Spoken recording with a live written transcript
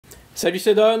Salut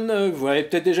c'est Don, vous l'avez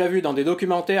peut-être déjà vu dans des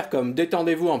documentaires comme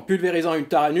Détendez-vous en pulvérisant une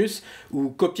Taranuss ou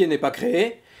Copier n'est pas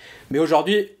créé, mais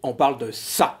aujourd'hui on parle de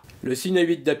ça, le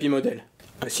Cine8 d'Happymodel.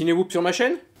 Un cinewhoop sur ma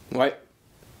chaîne? Ouais,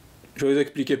 je vais vous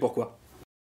expliquer pourquoi.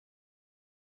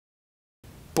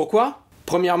 Pourquoi?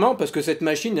 Premièrement parce que cette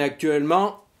machine est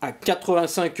actuellement à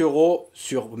 85 €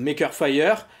 sur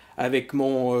Makerfire avec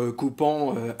mon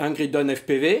coupon Ingridon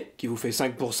FPV qui vous fait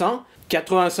 5%.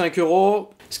 85 €,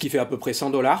 ce qui fait à peu près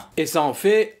 100 $. Et ça en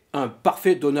fait un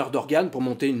parfait donneur d'organes pour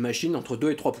monter une machine entre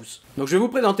 2 et 3 pouces. Donc je vais vous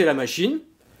présenter la machine,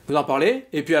 vous en parler,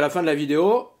 et puis à la fin de la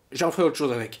vidéo, j'en ferai autre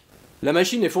chose avec. La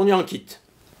machine est fournie en kit.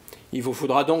 Il vous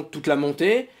faudra donc toute la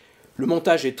monter. Le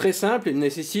montage est très simple et ne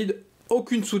nécessite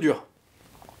aucune soudure.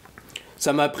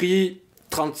 Ça m'a pris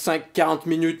 35-40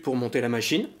 minutes pour monter la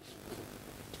machine.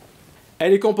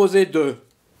 Elle est composée de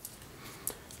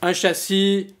un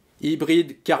châssis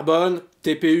hybride carbone,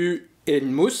 TPU et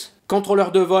une mousse,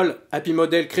 contrôleur de vol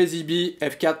Happymodel Crazy Bee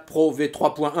F4 Pro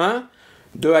V3.1,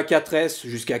 2 A4S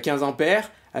jusqu'à 15 A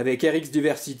avec RX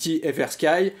Diversity FR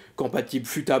Sky, compatible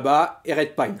Futaba et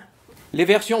Red Pine. Les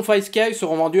versions Fly Sky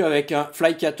seront vendues avec un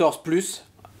Fly 14 Plus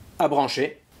à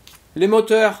brancher. Les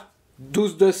moteurs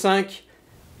 12.5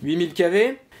 8000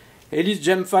 kV, hélice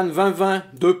Gemfan 2020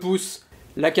 2 pouces,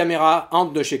 la caméra Ant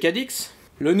de chez Cadix,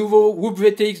 le nouveau Whoop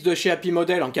VTX de chez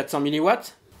Happymodel en 400 mW,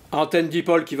 antenne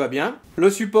dipole qui va bien, le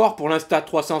support pour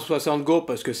l'insta360 Go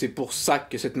parce que c'est pour ça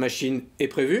que cette machine est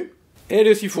prévue, et elle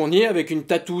est aussi fournie avec une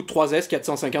Tattoo 3S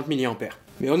 450 mAh.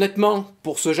 Mais honnêtement,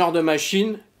 pour ce genre de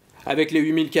machine, avec les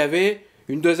 8000 kV,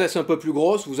 une 2S un peu plus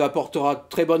grosse vous apportera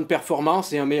très bonne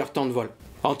performance et un meilleur temps de vol.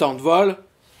 En temps de vol,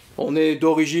 on est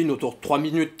d'origine autour de 3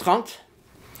 minutes 30,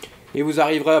 et vous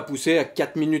arriverez à pousser à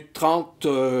 4 minutes 30,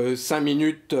 5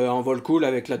 minutes en vol cool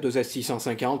avec la 2S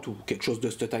 650 ou quelque chose de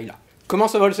cette taille-là. Comment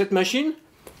ça vole cette machine?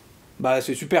 Bah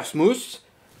c'est super smooth,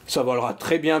 ça volera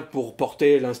très bien pour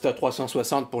porter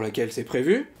l'Insta360 pour laquelle c'est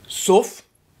prévu, sauf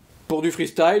pour du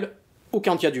freestyle ou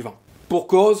quand il y a du vent. Pour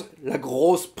cause, la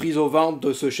grosse prise au vent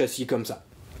de ce châssis comme ça.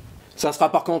 Ça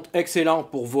sera par contre excellent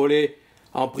pour voler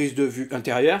en prise de vue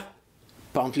intérieure,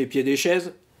 pas entre les pieds des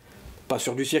chaises, pas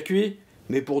sur du circuit,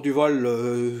 mais pour du vol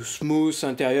smooth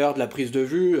intérieur, de la prise de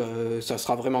vue, ça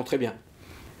sera vraiment très bien.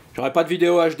 J'aurai pas de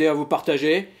vidéo HD à vous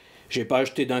partager, j'ai pas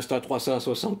acheté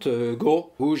d'Insta360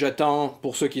 Go, où j'attends,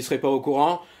 pour ceux qui seraient pas au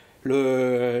courant,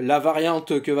 la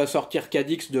variante que va sortir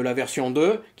Cadix de la version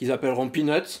 2, qu'ils appelleront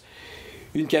Peanuts,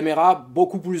 une caméra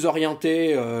beaucoup plus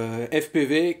orientée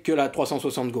FPV que la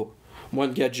 360 Go. Moins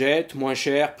de gadgets, moins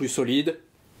cher, plus solide.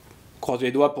 Croise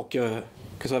les doigts pour que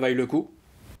ça vaille le coup.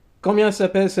 Combien ça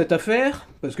pèse cette affaire?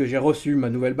 Parce que j'ai reçu ma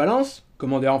nouvelle balance,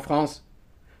 commandée en France,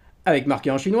 avec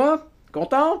marqué en chinois.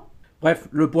 Content? Bref,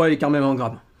 le poids est quand même en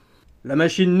grammes. La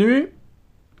machine nue,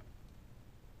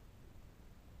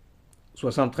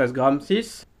 73 grammes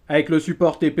 6, avec le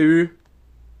support TPU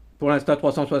pour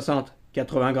l'Insta360,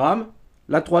 80 grammes.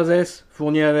 La 3S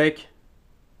fournie avec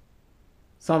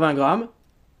 120 grammes.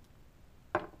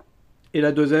 Et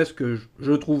la 2S que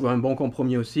je trouve un bon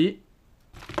compromis aussi,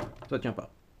 ça tient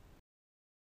pas.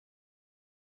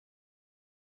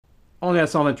 On est à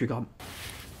 128 grammes.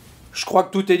 Je crois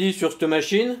que tout est dit sur cette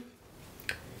machine.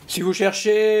 Si vous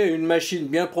cherchez une machine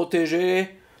bien protégée,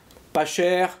 pas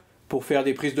chère, pour faire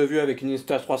des prises de vue avec une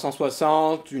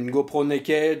Insta360, une GoPro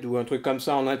Naked ou un truc comme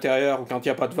ça en intérieur ou quand il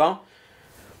n'y a pas de vent,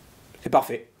 c'est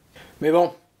parfait. Mais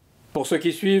bon, pour ceux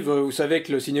qui suivent, vous savez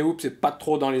que le cinewhoop c'est pas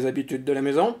trop dans les habitudes de la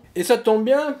maison. Et ça tombe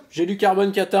bien, j'ai du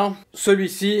carbone qui attend.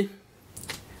 Celui-ci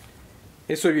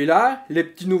et celui-là, les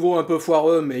petits nouveaux un peu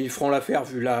foireux, mais ils feront l'affaire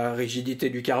vu la rigidité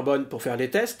du carbone pour faire des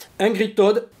tests. Un grid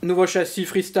Toad, nouveau châssis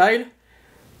freestyle,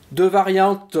 deux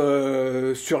variantes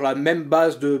sur la même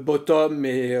base de bottom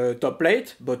et top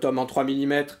plate, bottom en 3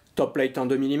 mm, top plate en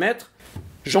 2 mm.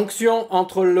 Jonction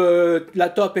entre la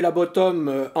top et la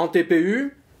bottom en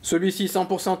TPU, celui-ci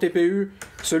 100% TPU,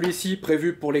 celui-ci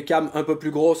prévu pour les cams un peu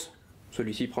plus grosses,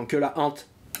 celui-ci prend que la hante.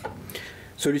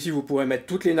 Celui-ci, vous pourrez mettre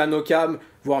toutes les nanocams,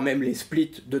 voire même les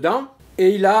splits dedans.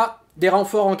 Et il a des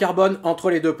renforts en carbone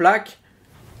entre les deux plaques.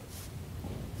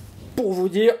 Pour vous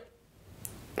dire,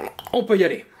 on peut y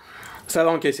aller. Ça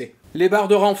va encaisser. Les barres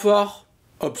de renfort,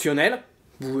 optionnelles.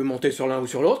 Vous pouvez monter sur l'un ou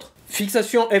sur l'autre.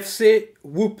 Fixation FC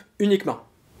Whoop uniquement.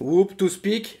 Whoop to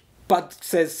speak, pas de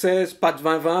 16-16, pas de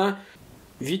 20-20.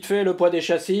 Vite fait le poids des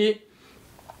châssis.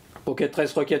 Pocket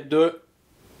 13 Rocket 2,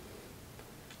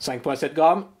 5,7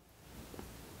 grammes.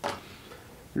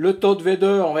 Le taux de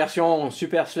V2 en version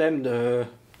super slim de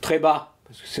très bas,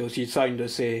 parce que c'est aussi ça une de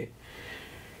ses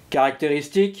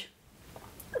caractéristiques.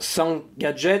 Sans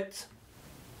gadget,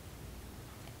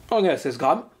 on est à 16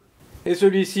 grammes. Et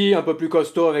celui-ci un peu plus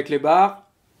costaud avec les barres,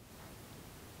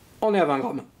 on est à 20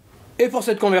 grammes. Et pour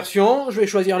cette conversion, je vais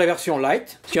choisir la version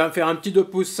light, qui va me faire un petit 2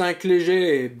 pouces 5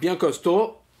 léger et bien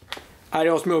costaud.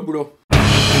 Allez, on se met au boulot.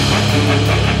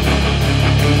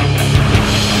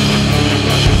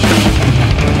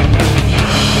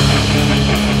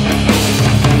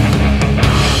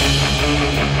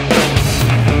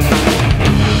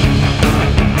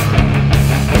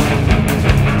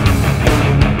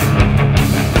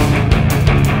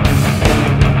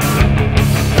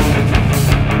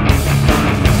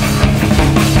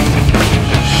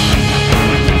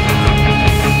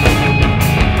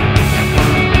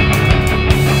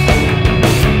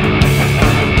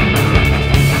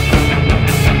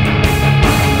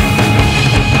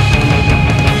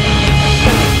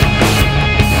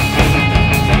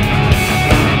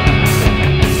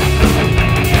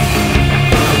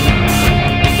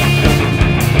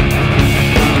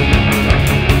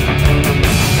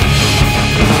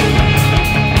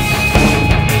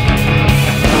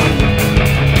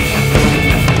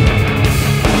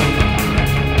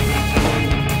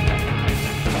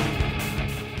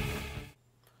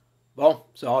 Bon,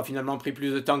 ça aura finalement pris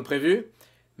plus de temps que prévu,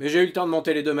 mais j'ai eu le temps de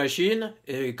monter les deux machines,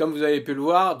 et comme vous avez pu le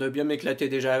voir, de bien m'éclater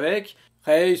déjà avec.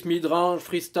 Race, midrange,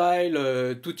 freestyle,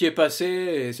 tout y est passé,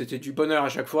 et c'était du bonheur à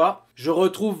chaque fois. Je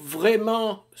retrouve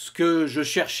vraiment ce que je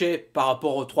cherchais par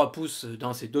rapport aux 3 pouces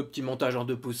dans ces deux petits montages en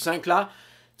 2 pouces 5 là,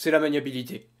 c'est la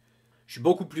maniabilité. Je suis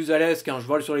beaucoup plus à l'aise quand je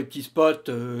vole sur les petits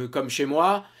spots comme chez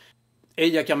moi, et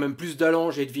il y a quand même plus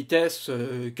d'allonge et de vitesse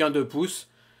qu'un 2 pouces.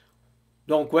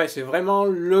 Donc ouais, c'est vraiment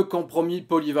le compromis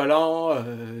polyvalent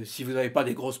si vous n'avez pas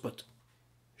des gros spots.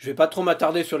 Je vais pas trop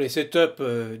m'attarder sur les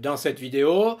setups dans cette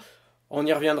vidéo, on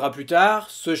y reviendra plus tard.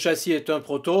 Ce châssis est un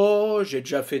proto, j'ai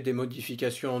déjà fait des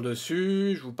modifications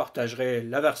dessus, je vous partagerai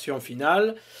la version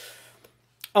finale.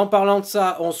 En parlant de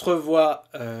ça, on se revoit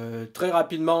très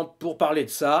rapidement pour parler de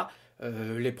ça.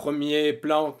 Les premiers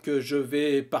plans que je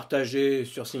vais partager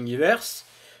sur Thingiverse,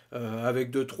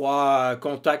 avec 2-3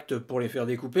 contacts pour les faire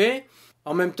découper.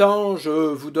 En même temps, je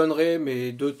vous donnerai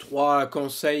mes 2-3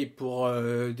 conseils pour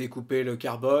découper le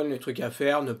carbone, les trucs à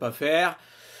faire, ne pas faire.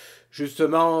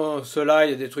 Justement, ceux-là,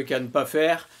 il y a des trucs à ne pas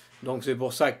faire, donc c'est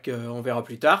pour ça qu'on verra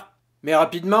plus tard. Mais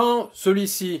rapidement,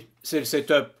 celui-ci, c'est le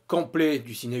setup complet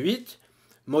du Cine8.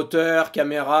 Moteur,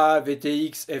 caméra,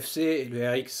 VTX, FC et le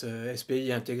RX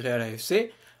SPI intégré à la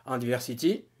FC, en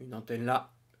Diversity, une antenne là,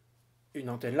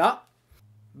 une antenne là.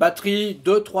 Batterie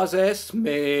 2-3S,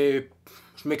 mais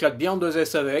je m'éclate bien en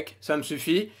 2S avec, ça me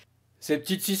suffit. Ces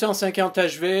petites 650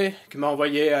 HV que m'a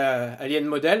envoyé Alien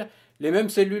Model, les mêmes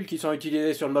cellules qui sont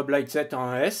utilisées sur le Mob Light 7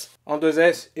 en 1S, en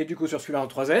 2S et du coup sur celui-là en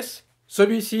 3S.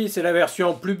 Celui-ci, c'est la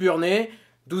version plus burnée,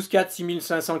 12.4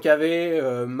 6500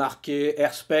 kV, marqué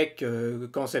AirSpec,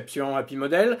 conception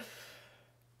Happymodel.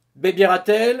 Baby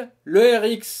Ratel, le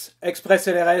RX Express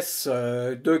LRS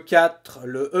 2.4,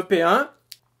 le EP1,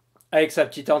 avec sa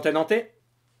petite antenne en T.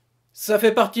 Ça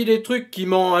fait partie des trucs qui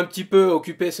m'ont un petit peu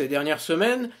occupé ces dernières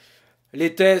semaines.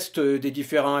 Les tests des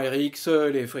différents RX,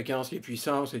 les fréquences, les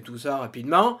puissances et tout ça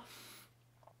rapidement.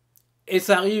 Et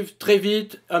ça arrive très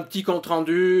vite, un petit compte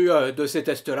rendu de ces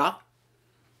tests-là.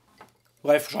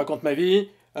 Bref, je raconte ma vie.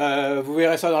 Vous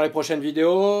verrez ça dans les prochaines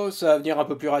vidéos. Ça va venir un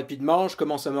peu plus rapidement. Je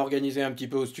commence à m'organiser un petit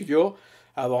peu au studio,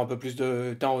 à avoir un peu plus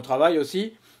de temps au travail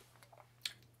aussi.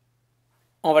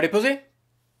 On va les poser.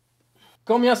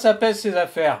 Combien ça pèse ces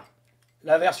affaires?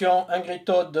 La version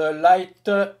Ingrito de Light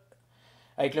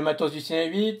avec le matos du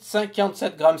Cine8,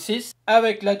 57,6 g.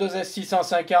 Avec la 2S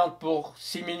 650 pour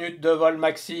 6 minutes de vol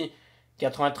maxi,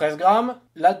 93 g.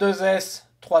 La 2S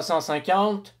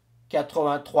 350,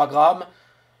 83 g.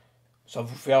 Ça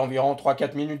vous fait environ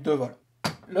 3-4 minutes de vol.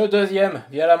 Le deuxième,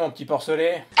 viens là mon petit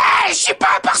porcelet. Je suis pas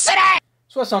un porcelet!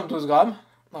 72 g.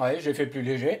 Ouais, j'ai fait plus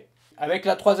léger. Avec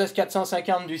la 3S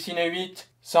 450 du Cine8,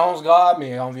 111 g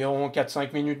et environ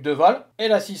 4-5 minutes de vol. Et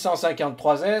la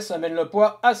 653S amène le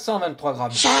poids à 123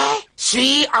 g. Je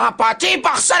suis un petit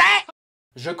porcelet!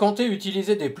 Je comptais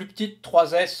utiliser des plus petites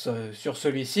 3S sur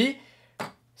celui-ci.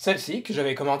 Celle-ci que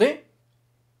j'avais commandée.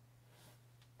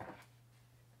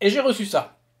 Et j'ai reçu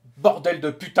ça. Bordel de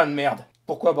putain de merde.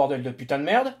 Pourquoi bordel de putain de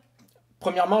merde?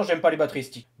 Premièrement, j'aime pas les batteries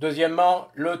stick. Deuxièmement,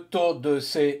 le taux de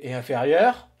C est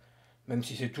inférieur. Même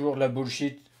si c'est toujours de la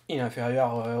bullshit, il est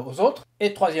inférieur aux autres.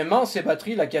 Et troisièmement, ces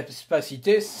batteries, la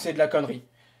capacité, c'est de la connerie.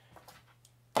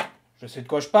 Je sais de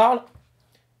quoi je parle.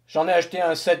 J'en ai acheté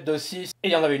un set de 6 et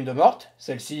il y en avait une de morte,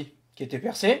 celle-ci qui était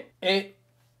percée. Et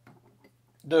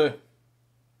de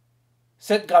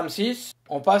 7,6 g,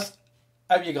 on passe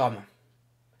à 8 g.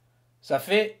 Ça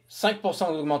fait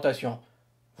 5% d'augmentation.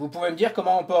 Vous pouvez me dire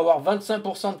comment on peut avoir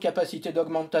 25% de capacité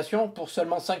d'augmentation pour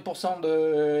seulement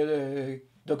 5%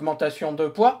 d'augmentation de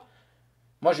poids?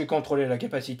 Moi j'ai contrôlé la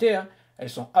capacité, hein. Elles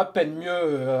sont à peine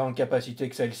mieux en capacité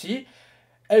que celle-ci.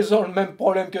 Elles ont le même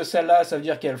problème que celle-là, ça veut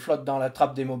dire qu'elles flottent dans la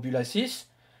trappe des mobiles à 6.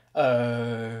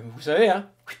 Vous savez, hein.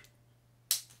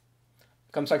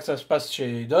 Comme ça que ça se passe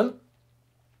chez Don.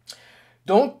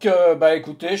 Donc, bah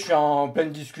écoutez, je suis en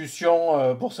pleine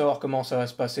discussion pour savoir comment ça va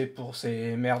se passer pour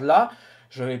ces merdes-là.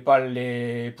 Je vais pas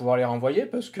pouvoir les renvoyer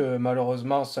parce que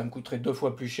malheureusement, ça me coûterait 2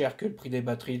 fois plus cher que le prix des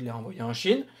batteries de les renvoyer en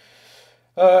Chine.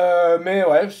 Mais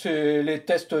ouais, c'est les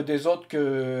tests des autres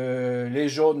que les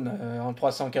jaunes en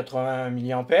 380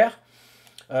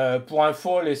 mAh. Pour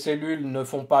info, les cellules ne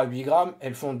font pas 8 grammes,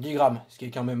 elles font 10 grammes, ce qui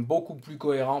est quand même beaucoup plus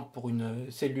cohérent pour une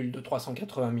cellule de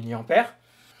 380 mAh.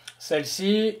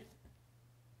 Celle-ci,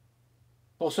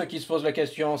 pour ceux qui se posent la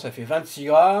question, ça fait 26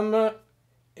 grammes.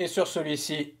 Et sur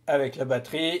celui-ci, avec la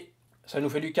batterie, ça nous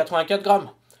fait du 84 grammes.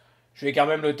 Je vais quand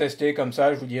même le tester comme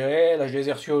ça, je vous dirai. Là, je les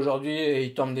ai reçus aujourd'hui et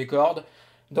ils tombent des cordes.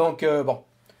 Donc, bon.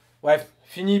 Bref,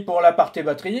 fini pour la partie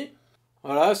batterie.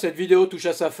 Voilà, cette vidéo touche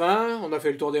à sa fin. On a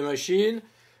fait le tour des machines.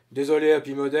 Désolé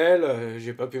Happymodel,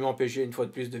 j'ai pas pu m'empêcher une fois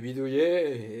de plus de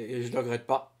bidouiller et je ne regrette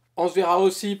pas. On se verra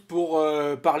aussi pour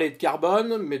parler de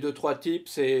carbone, mes 2-3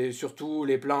 tips et surtout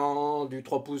les plans du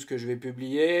 3 pouces que je vais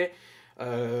publier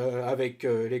avec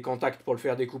les contacts pour le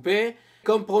faire découper.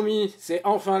 Comme promis, c'est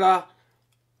enfin là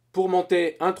pour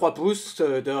monter un 3 pouces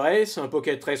de race, un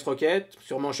Pocket Race Rocket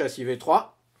sur mon châssis V3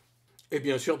 et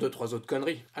bien sûr 2-3 autres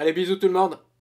conneries. Allez, bisous tout le monde!